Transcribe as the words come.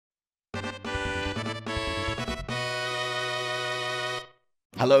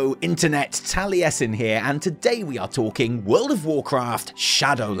Hello internet, Taliesin here, and today we are talking World of Warcraft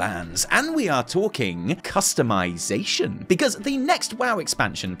Shadowlands, and we are talking customization, because the next WoW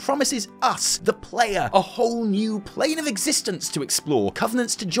expansion promises us, the player, a whole new plane of existence to explore,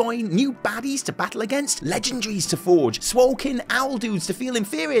 covenants to join, new baddies to battle against, legendaries to forge, swolekin owl dudes to feel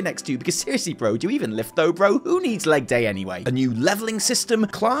inferior next to you, because seriously bro, do you even lift though bro? Who needs leg day anyway? A new leveling system,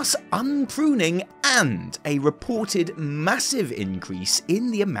 class unpruning, and a reported massive increase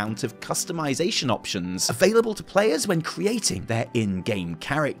in the amount of customization options available to players when creating their in-game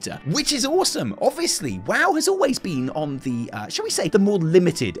character, which is awesome. Obviously, WoW has always been on the, shall we say, the more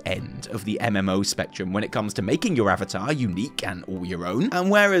limited end of the MMO spectrum when it comes to making your avatar unique and all your own, and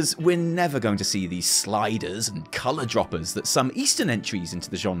whereas we're never going to see these sliders and color droppers that some Eastern entries into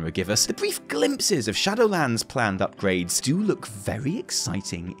the genre give us, the brief glimpses of Shadowlands' planned upgrades do look very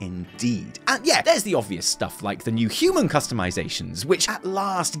exciting indeed. And yeah, there's the obvious stuff like the new human customizations, which at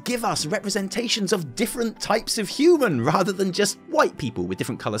last give us representations of different types of human rather than just white people with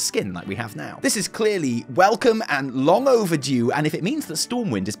different color skin like we have now. This is clearly welcome and long overdue, and if it means that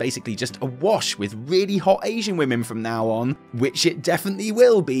Stormwind is basically just awash with really hot Asian women from now on, which it definitely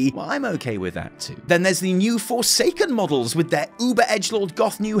will be, well, I'm okay with that too. Then there's the new Forsaken models with their uber edgelord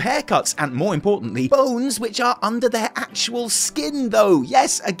goth new haircuts, and more importantly, bones which are under their actual skin though.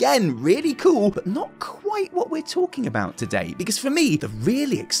 Yes, again, really cool, but not quite what we're talking about today, because for me, the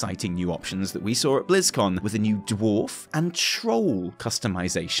really exciting new options that we saw at BlizzCon were the new dwarf and troll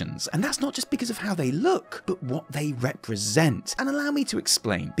customizations, and that's not just because of how they look, but what they represent. And allow me to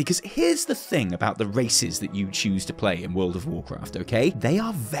explain, because here's the thing about the races that you choose to play in World of Warcraft, okay? They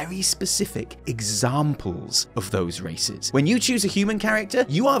are very specific examples of those races. When you choose a human character,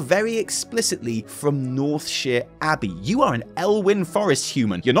 you are very explicitly from Northshire Abbey. You are an Elwyn Forest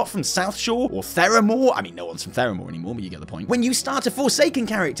human. You're not from South Shore or Theramore. I mean, no one's from Theramore anymore, but you get the point. When you start a Forsaken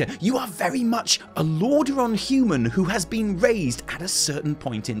character, you are very much a Lordaeron human who has been raised at a certain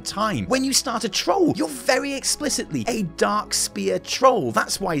point in time. When you start a troll, you're very explicitly a Darkspear troll.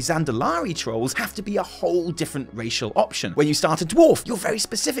 That's why Zandalari trolls have to be a whole different racial option. When you start a dwarf, you're very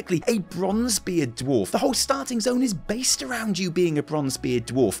specifically a Bronzebeard dwarf. The whole starting zone is based around you being a Bronzebeard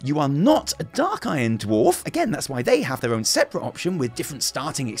dwarf. You are not a Dark Iron dwarf. Again, that's why they have their own separate option with different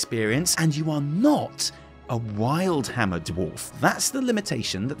starting experience, and you are not a Wildhammer Dwarf. That's the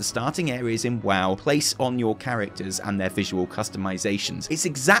limitation that the starting areas in WoW place on your characters and their visual customizations. It's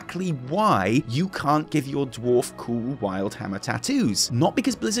exactly why you can't give your dwarf cool Wildhammer tattoos. Not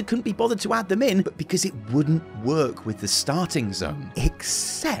because Blizzard couldn't be bothered to add them in, but because it wouldn't work with the starting zone.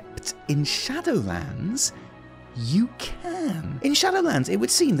 Except in Shadowlands, you can. In Shadowlands, it would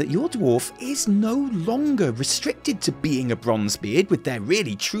seem that your dwarf is no longer restricted to being a Bronzebeard with their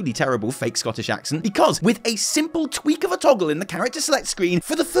really truly terrible fake Scottish accent, because with a simple tweak of a toggle in the character select screen,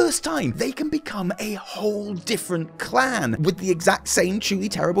 for the first time, they can become a whole different clan with the exact same truly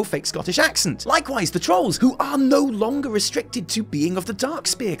terrible fake Scottish accent. Likewise, the trolls, who are no longer restricted to being of the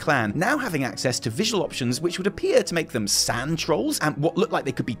Darkspear clan, now having access to visual options which would appear to make them sand trolls and what look like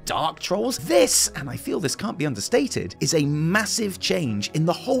they could be dark trolls. This, and I feel this can't be understated, is a massive change in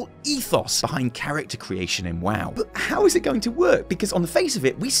the whole ethos behind character creation in WoW. But how is it going to work? Because on the face of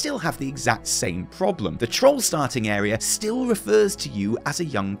it, we still have the exact same problem. The troll starting area still refers to you as a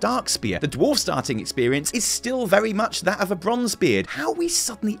young Darkspear. The dwarf starting experience is still very much that of a Bronzebeard. How are we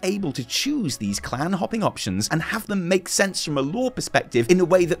suddenly able to choose these clan hopping options and have them make sense from a lore perspective in a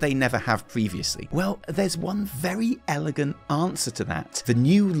way that they never have previously? Well, there's one very elegant answer to that. The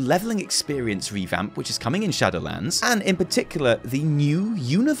new leveling experience revamp, which is coming in Shadowlands, and in particular the new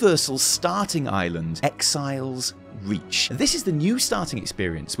universal starting island, Exile's Reach. This is the new starting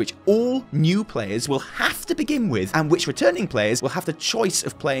experience which all new players will have to begin with, and which returning players will have the choice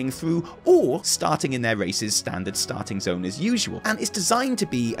of playing through or starting in their race's standard starting zone as usual. And it's designed to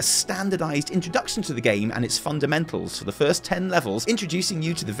be a standardized introduction to the game and its fundamentals for the first 10 levels, introducing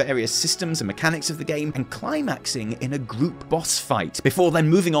you to the various systems and mechanics of the game and climaxing in a group boss fight, before then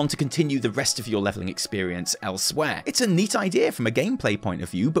moving on to continue the rest of your leveling experience elsewhere. It's a neat idea from a gameplay point of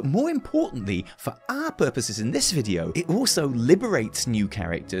view, but more importantly, for our purposes in this video, it also liberates new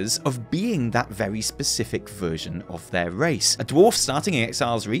characters of being that very specific version of their race. A dwarf starting in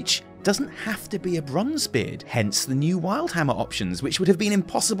Exile's Reach doesn't have to be a Bronzebeard, hence the new Wildhammer options, which would have been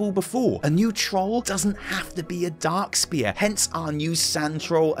impossible before. A new Troll doesn't have to be a Darkspear, hence our new Sand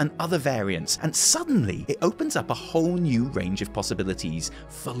Troll and other variants. And suddenly, it opens up a whole new range of possibilities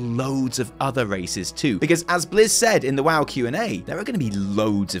for loads of other races too. Because as Blizz said in the WoW Q&A, there are going to be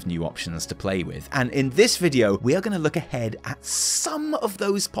loads of new options to play with. And in this video, we are going to look ahead at some of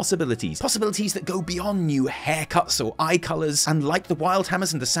those possibilities. Possibilities that go beyond new haircuts or eye colours, and like the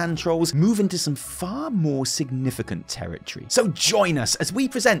Wildhammers and the Sand Trolls, move into some far more significant territory. So join us as we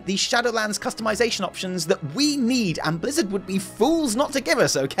present these Shadowlands customization options that we need and Blizzard would be fools not to give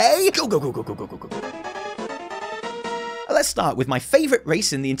us, okay? Go, go, go, go, go, go, go, go. Let's start with my favourite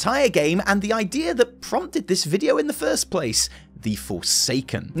race in the entire game and the idea that prompted this video in the first place. The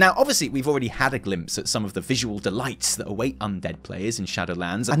Forsaken. Now, obviously, we've already had a glimpse at some of the visual delights that await undead players in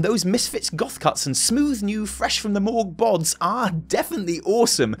Shadowlands, and those Misfits goth cuts and smooth new fresh from the morgue bods are definitely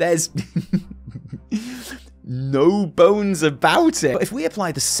awesome. There's no bones about it. But if we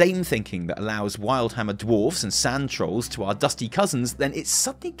apply the same thinking that allows Wildhammer Dwarfs and Sand Trolls to our dusty cousins, then it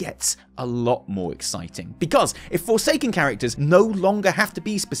suddenly gets a lot more exciting. Because if Forsaken characters no longer have to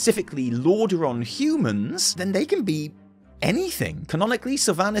be specifically Lordaeron humans, then they can be anything. Canonically,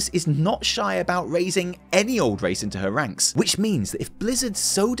 Sylvanas is not shy about raising any old race into her ranks, which means that if Blizzard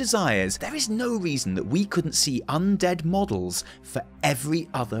so desires, there is no reason that we couldn't see undead models for every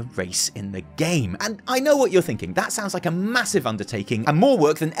other race in the game. And I know what you're thinking, that sounds like a massive undertaking and more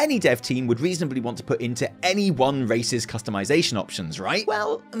work than any dev team would reasonably want to put into any one race's customization options, right?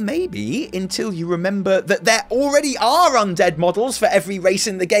 Well, maybe, until you remember that there already are undead models for every race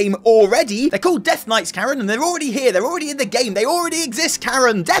in the game already. They're called Death Knights, Karen, and they're already here, they're already in the game, they already exist,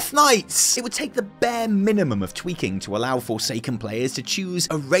 Karen! Death Knights! It would take the bare minimum of tweaking to allow Forsaken players to choose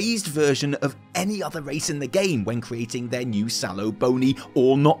a raised version of any other race in the game when creating their new sallow, bony,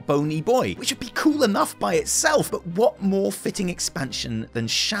 or not bony boy, which would be cool enough by itself, but what more fitting expansion than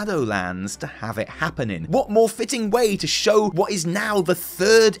Shadowlands to have it happen in? What more fitting way to show what is now the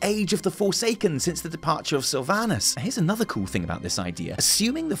third age of the Forsaken since the departure of Sylvanas? Here's another cool thing about this idea.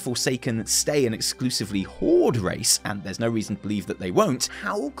 Assuming the Forsaken stay an exclusively Horde race, and there's no reason to believe that they won't,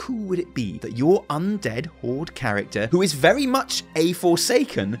 how cool would it be that your undead Horde character, who is very much a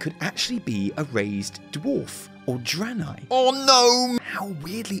Forsaken, could actually be a raised dwarf? Or Draenei. Oh no! How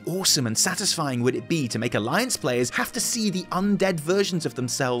weirdly awesome and satisfying would it be to make Alliance players have to see the undead versions of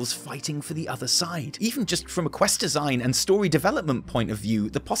themselves fighting for the other side? Even just from a quest design and story development point of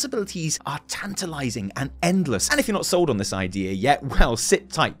view, the possibilities are tantalizing and endless. And if you're not sold on this idea yet, well, sit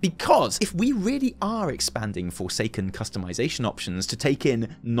tight, because if we really are expanding Forsaken customization options to take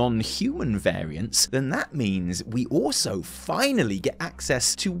in non-human variants, then that means we also finally get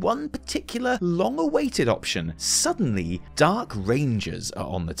access to one particular long-awaited option. Suddenly, Dark Rangers are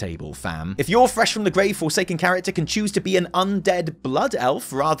on the table, fam. If your fresh from the grave Forsaken character can choose to be an undead blood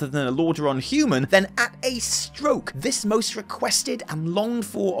elf rather than a Lordaeron human, then at a stroke, this most requested and longed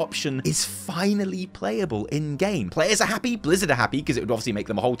for option is finally playable in-game. Players are happy, Blizzard are happy, because it would obviously make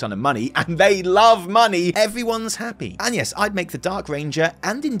them a whole ton of money, and they love money. Everyone's happy. And yes, I'd make the Dark Ranger,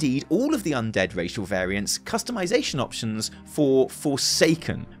 and indeed all of the undead racial variants, customization options for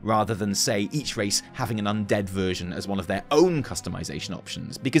Forsaken, rather than, say, each race having an undead version as one of their own customization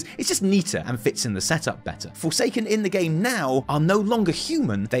options, because it's just neater and fits in the setup better. Forsaken in the game now are no longer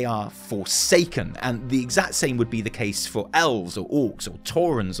human, they are Forsaken, and the exact same would be the case for elves or orcs or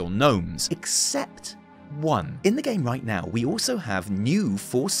taurens or gnomes, except one. In the game right now, we also have new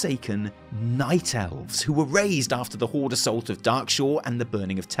Forsaken Night Elves, who were raised after the Horde assault of Darkshore and the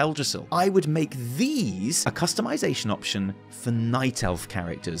burning of Teldrassil. I would make these a customization option for Night Elf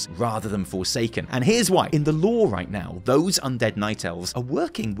characters rather than Forsaken. And here's why. In the lore right now, those undead Night Elves are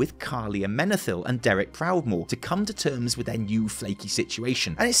working with Carlia Menethil and Derek Proudmoore to come to terms with their new flaky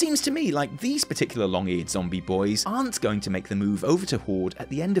situation. And it seems to me like these particular long-eared zombie boys aren't going to make the move over to Horde at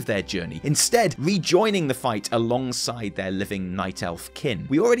the end of their journey, instead rejoining the fight alongside their living Night Elf kin.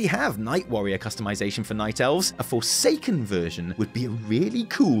 We already have Night Warrior customization for Night Elves. A Forsaken version would be a really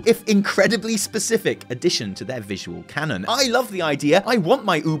cool, if incredibly specific, addition to their visual canon. I love the idea. I want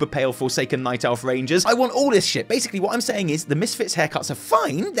my uber pale Forsaken Night Elf Rangers. I want all this shit. Basically what I'm saying is the Misfits haircuts are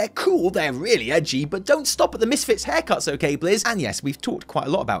fine, they're cool, they're really edgy, but don't stop at the Misfits haircuts, okay, Blizz? And yes, we've talked quite a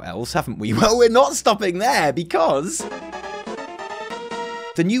lot about elves, haven't we? Well, we're not stopping there, because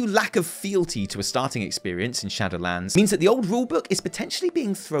the The new lack of fealty to a starting experience in Shadowlands means that the old rulebook is potentially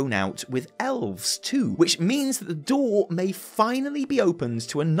being thrown out with Elves too, which means that the door may finally be opened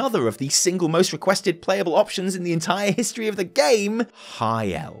to another of the single most requested playable options in the entire history of the game,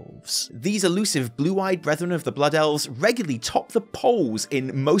 High Elves. These elusive blue-eyed brethren of the Blood Elves regularly top the polls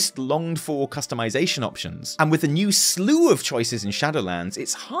in most longed-for customization options, and with a new slew of choices in Shadowlands,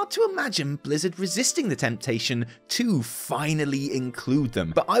 it's hard to imagine Blizzard resisting the temptation to finally include them.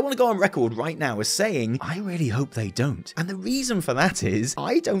 But I want to go on record right now as saying, I really hope they don't. And the reason for that is,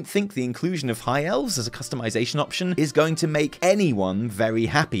 I don't think the inclusion of High Elves as a customization option is going to make anyone very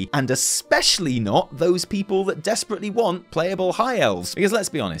happy, and especially not those people that desperately want playable High Elves. Because let's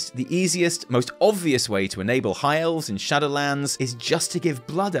be honest, the easiest, most obvious way to enable High Elves in Shadowlands is just to give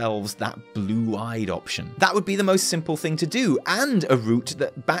Blood Elves that blue-eyed option. That would be the most simple thing to do, and a route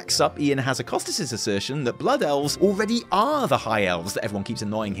that backs up Ian Hazakostas' assertion that Blood Elves already are the High Elves that everyone keeps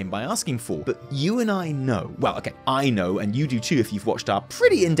annoying him by asking for. But you and I know, well, okay, I know, and you do too if you've watched our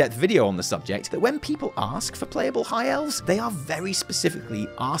pretty in-depth video on the subject, that when people ask for playable High Elves, they are very specifically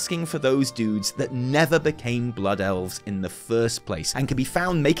asking for those dudes that never became Blood Elves in the first place, and can be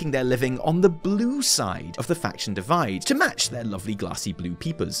found making their living on the blue side of the faction divide, to match their lovely glassy blue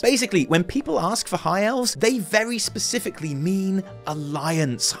peepers. Basically, when people ask for High Elves, they very specifically mean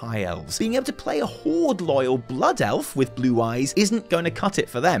Alliance High Elves. Being able to play a Horde-loyal Blood Elf with blue eyes isn't going to cut it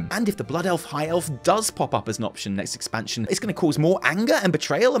for them. And if the Blood Elf High Elf does pop up as an option next expansion, it's going to cause more anger and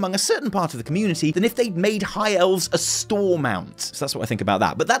betrayal among a certain part of the community than if they'd made High Elves a store mount. So that's what I think about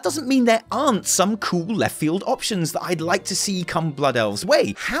that. But that doesn't mean there aren't some cool left field options that I'd like to see come Blood Elves'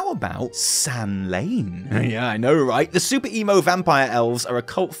 way. How about San Lane? Yeah, I know, right? The super emo vampire elves are a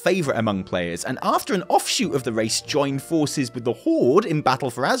cult favourite among players, and after an offshoot of the race joined forces with the Horde in Battle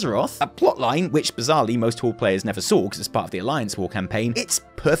for Azeroth, a plotline which bizarrely most Horde players never saw because it's part of the Alliance War campaign, it's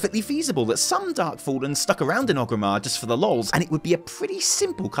perfectly feasible that some Darkfallen stuck around in Orgrimmar just for the lols, and it would be a pretty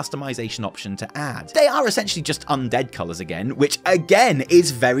simple customization option to add. They are essentially just undead colours again, which again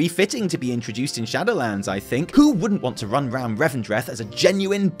is very fitting to be introduced in Shadowlands, I think. Who wouldn't want to run around Revendreth as a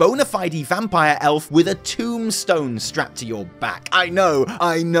genuine bona fide vampire elf with a tombstone strapped to your back? I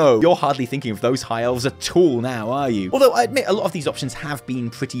know. You're hardly thinking of those High Elves at all now, are you? Although I admit a lot of these options have been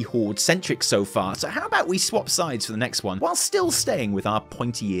pretty Horde-centric so far, so how about we swap sides for the next one, while still staying with our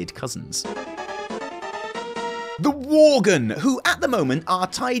pointy-eared cousins? The Worgen, who at the moment are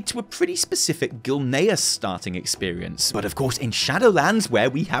tied to a pretty specific Gilneas starting experience. But of course in Shadowlands,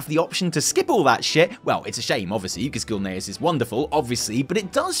 where we have the option to skip all that shit, well, it's a shame obviously, because Gilneas is wonderful, obviously, but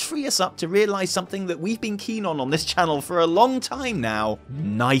it does free us up to realise something that we've been keen on this channel for a long time now: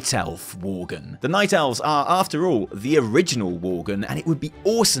 Night Elf Worgen. The Night Elves are, after all, the original Worgen, and it would be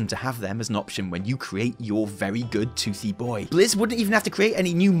awesome to have them as an option when you create your very good toothy boy. Blizz wouldn't even have to create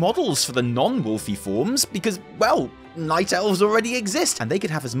any new models for the non-wolfy forms, because, well, Night Elves already exist, and they could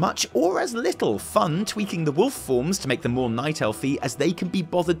have as much or as little fun tweaking the wolf forms to make them more Night Elfy as they can be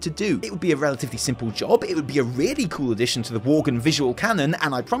bothered to do. It would be a relatively simple job, it would be a really cool addition to the Worgen visual canon,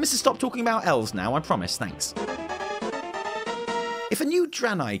 and I promise to stop talking about elves now, I promise, thanks. If a new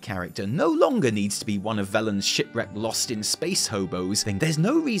Draenei character no longer needs to be one of Velen's shipwrecked lost in space hobos, then there's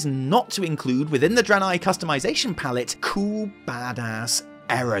no reason not to include within the Draenei customization palette cool, badass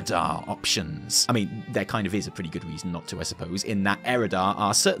Eredar options. I mean, there kind of is a pretty good reason not to, I suppose, in that Eredar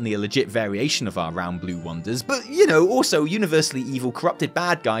are certainly a legit variation of our round blue wonders, but, you know, also universally evil, corrupted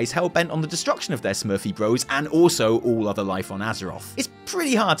bad guys hell-bent on the destruction of their Smurfy bros, and also all other life on Azeroth. It's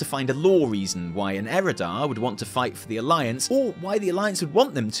pretty hard to find a lore reason why an Eredar would want to fight for the Alliance, or why the Alliance would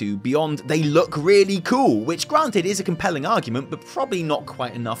want them to, beyond they look really cool, which granted is a compelling argument, but probably not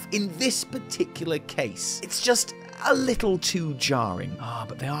quite enough in this particular case. It's just a little too jarring.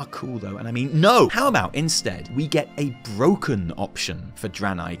 But they are cool though, and I mean, no! How about instead we get a broken option for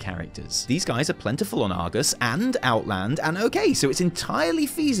Draenei characters? These guys are plentiful on Argus and Outland, and okay, so it's entirely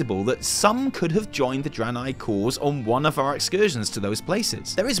feasible that some could have joined the Draenei cause on one of our excursions to those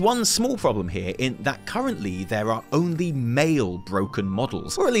places. There is one small problem here in that currently there are only male broken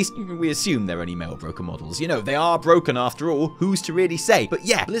models, or at least we assume they're only male broken models. You know, they are broken after all, who's to really say? But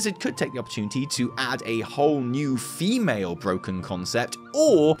yeah, Blizzard could take the opportunity to add a whole new female broken concept,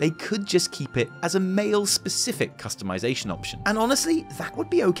 or they could just keep it as a male-specific customization option. And honestly, that would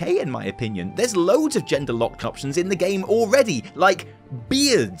be okay in my opinion. There's loads of gender-locked options in the game already, like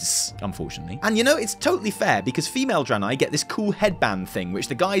beards, unfortunately. And you know, it's totally fair because female Draenei get this cool headband thing, which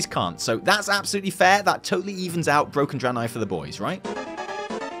the guys can't, so that's absolutely fair. That totally evens out broken Draenei for the boys, right?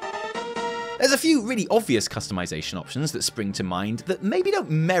 There's a few really obvious customization options that spring to mind that maybe don't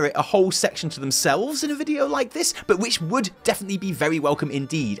merit a whole section to themselves in a video like this, but which would definitely be very welcome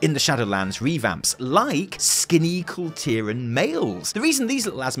indeed in the Shadowlands revamps, like skinny Kultiran males. The reason these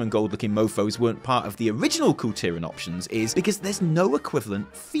little Asmongold looking mofos weren't part of the original Kultiran options is because there's no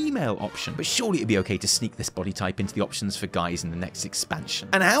equivalent female option, but surely it'd be okay to sneak this body type into the options for guys in the next expansion.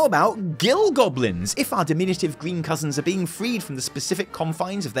 And how about Gill Goblins? If our diminutive green cousins are being freed from the specific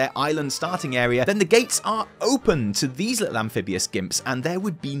confines of their island starting area, then the gates are open to these little amphibious gimps, and there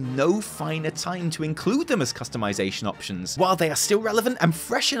would be no finer time to include them as customization options, while they are still relevant and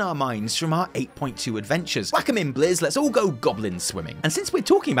fresh in our minds from our 8.2 adventures. Whack 'em in, Blizz, let's all go goblin swimming. And since we're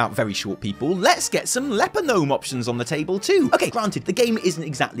talking about very short people, let's get some leper gnome options on the table too. Okay, granted, the game isn't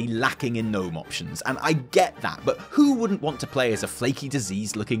exactly lacking in gnome options, and I get that, but who wouldn't want to play as a flaky,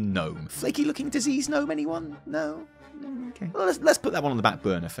 diseased-looking gnome? Flaky-looking diseased gnome, anyone? No? Okay. Well, let's put that one on the back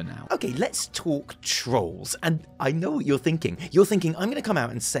burner for now. Okay, let's talk trolls. And I know what you're thinking. You're thinking, I'm going to come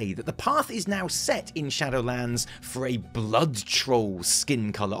out and say that the path is now set in Shadowlands for a blood troll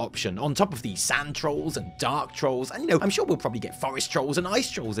skin color option, on top of the sand trolls and dark trolls. And, you know, I'm sure we'll probably get forest trolls and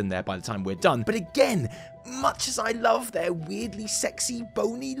ice trolls in there by the time we're done. But again, much as I love their weirdly sexy,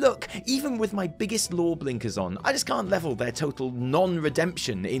 bony look, even with my biggest lore blinkers on, I just can't level their total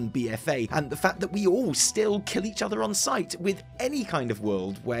non-redemption in BFA, and the fact that we all still kill each other on sight with any kind of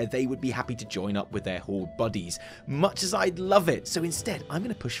world where they would be happy to join up with their horde buddies, much as I'd love it. So instead, I'm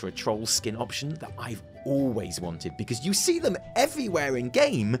going to push for a troll skin option that I've always wanted, because you see them everywhere in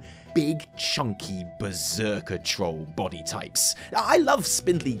game. Big, chunky, berserker troll body types. I love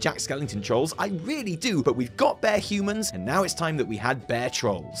spindly Jack Skellington trolls, I really do, but we've got bear humans, and now it's time that we had bear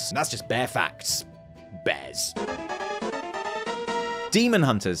trolls. And that's just bare facts. Bears. Demon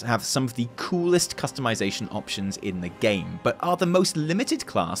Hunters have some of the coolest customization options in the game, but are the most limited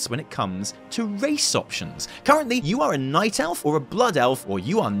class when it comes to race options. Currently, you are a Night Elf or a Blood Elf, or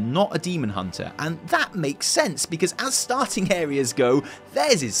you are not a Demon Hunter, and that makes sense because as starting areas go,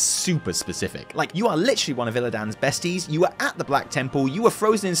 theirs is super specific. Like, you are literally one of Illidan's besties, you were at the Black Temple, you were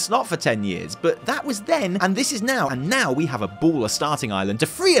frozen in snot for 10 years, but that was then, and this is now, and now we have a baller starting island to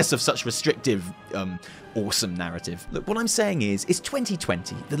free us of such restrictive, awesome narrative. Look, what I'm saying is, it's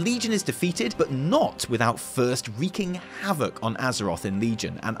 2020. The Legion is defeated, but not without first wreaking havoc on Azeroth in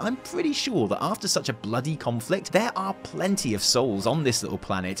Legion, and I'm pretty sure that after such a bloody conflict, there are plenty of souls on this little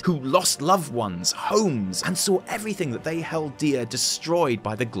planet who lost loved ones, homes, and saw everything that they held dear destroyed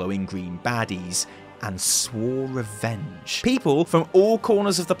by the glowing green baddies, and swore revenge. People from all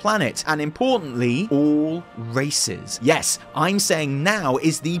corners of the planet, and importantly, all races. Yes, I'm saying now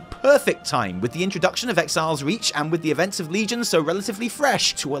is the perfect time, with the introduction of Exile's Reach and with the events of Legion so relatively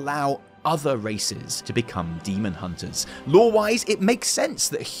fresh, to allow other races to become demon hunters. Lore-wise, it makes sense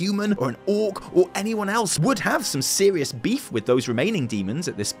that a human or an orc or anyone else would have some serious beef with those remaining demons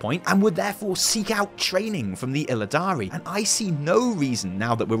at this point, and would therefore seek out training from the Illidari. And I see no reason,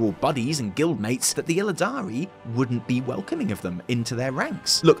 now that we're all buddies and guildmates, that the Illidari wouldn't be welcoming of them into their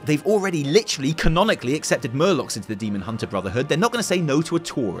ranks. Look, they've already literally canonically accepted Murlocs into the Demon Hunter Brotherhood. They're not going to say no to a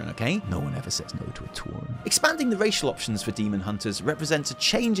Tauren, okay? No one ever says no to a Tauren. Expanding the racial options for demon hunters represents a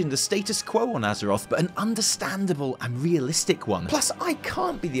change in the status quo on Azeroth, but an understandable and realistic one. Plus, I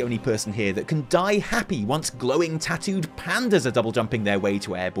can't be the only person here that can die happy once glowing tattooed pandas are double jumping their way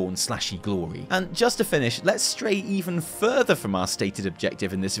to airborne slashy glory. And just to finish, let's stray even further from our stated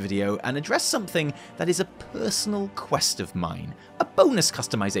objective in this video and address something that is a personal quest of mine. A bonus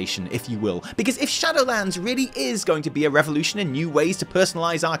customization, if you will. Because if Shadowlands really is going to be a revolution in new ways to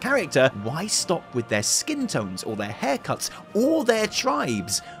personalize our character, why stop with their skin tones or their haircuts or their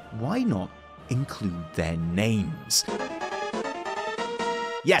tribes? Why not include their names?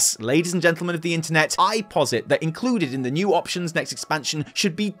 Yes, ladies and gentlemen of the internet, I posit that included in the new options next expansion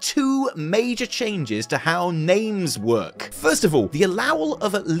should be two major changes to how names work. First of all, the allowal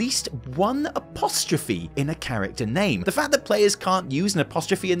of at least one apostrophe in a character name. The fact that players can't use an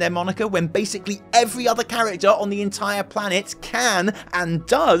apostrophe in their moniker when basically every other character on the entire planet can and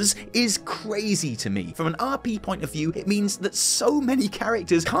does is crazy to me. From an RP point of view, it means that so many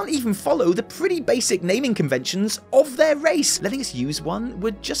characters can't even follow the pretty basic naming conventions of their race. Letting us use one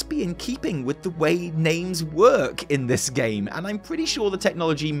would just be in keeping with the way names work in this game, and I'm pretty sure the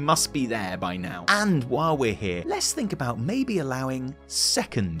technology must be there by now. And while we're here, let's think about maybe allowing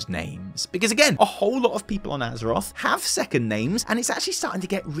second names, because again, a whole lot of people on Azeroth have second names, and it's actually starting to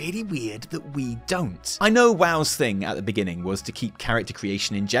get really weird that we don't. I know WoW's thing at the beginning was to keep character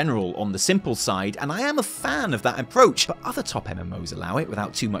creation in general on the simple side, and I am a fan of that approach, but other top MMOs allow it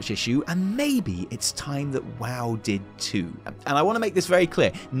without too much issue, and maybe it's time that WoW did too. And I want to make this very clear.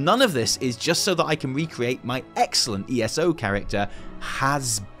 clear, none of this is just so that I can recreate my excellent ESO character,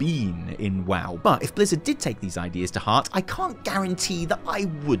 Has Been in WoW. But if Blizzard did take these ideas to heart, I can't guarantee that I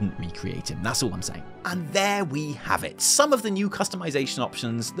wouldn't recreate him, that's all I'm saying. And there we have it, some of the new customization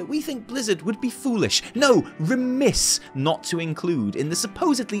options that we think Blizzard would be foolish, no, remiss not to include in the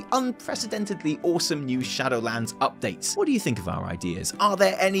supposedly unprecedentedly awesome new Shadowlands updates. What do you think of our ideas? Are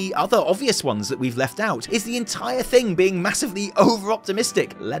there any other obvious ones that we've left out? Is the entire thing being massively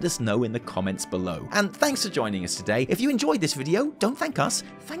over-optimistic? Let us know in the comments below. And thanks for joining us today. If you enjoyed this video, don't thank us,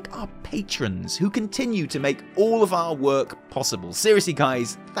 thank our patrons who continue to make all of our work possible. Seriously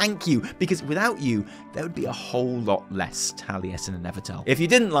guys, thank you, because without you, there would be a whole lot less Taliesin and Evitel. If you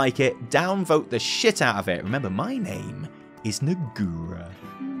didn't like it, downvote the shit out of it. Remember, my name is Nagura.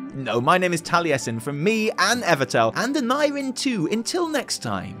 No, my name is Taliesin from me and Evitel, and Anirin too. Until next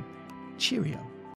time, cheerio.